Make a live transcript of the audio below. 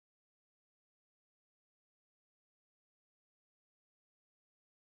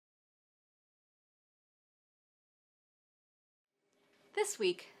This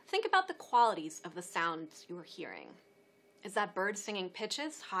week, think about the qualities of the sounds you are hearing. Is that bird singing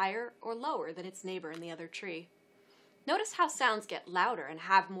pitches higher or lower than its neighbor in the other tree? Notice how sounds get louder and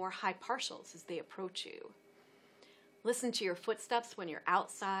have more high partials as they approach you. Listen to your footsteps when you're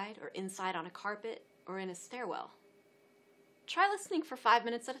outside or inside on a carpet or in a stairwell. Try listening for 5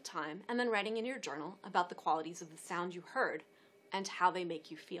 minutes at a time and then writing in your journal about the qualities of the sound you heard and how they make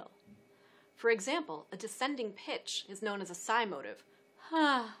you feel. For example, a descending pitch is known as a sigh motive,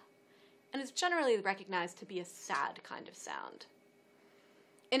 and is generally recognized to be a sad kind of sound.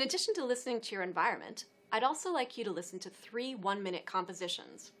 In addition to listening to your environment, I'd also like you to listen to 3 one-minute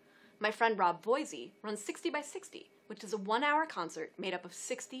compositions. My friend Rob Voisey runs 60 by 60, which is a 1-hour concert made up of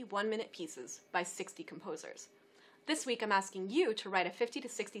 60 one-minute pieces by 60 composers. This week I'm asking you to write a 50 to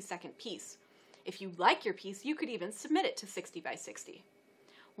 60 second piece. If you like your piece, you could even submit it to 60 by 60.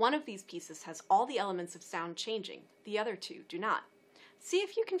 One of these pieces has all the elements of sound changing, the other 2 do not. See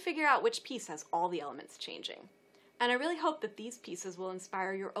if you can figure out which piece has all the elements changing. And I really hope that these pieces will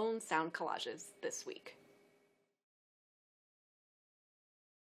inspire your own sound collages this week.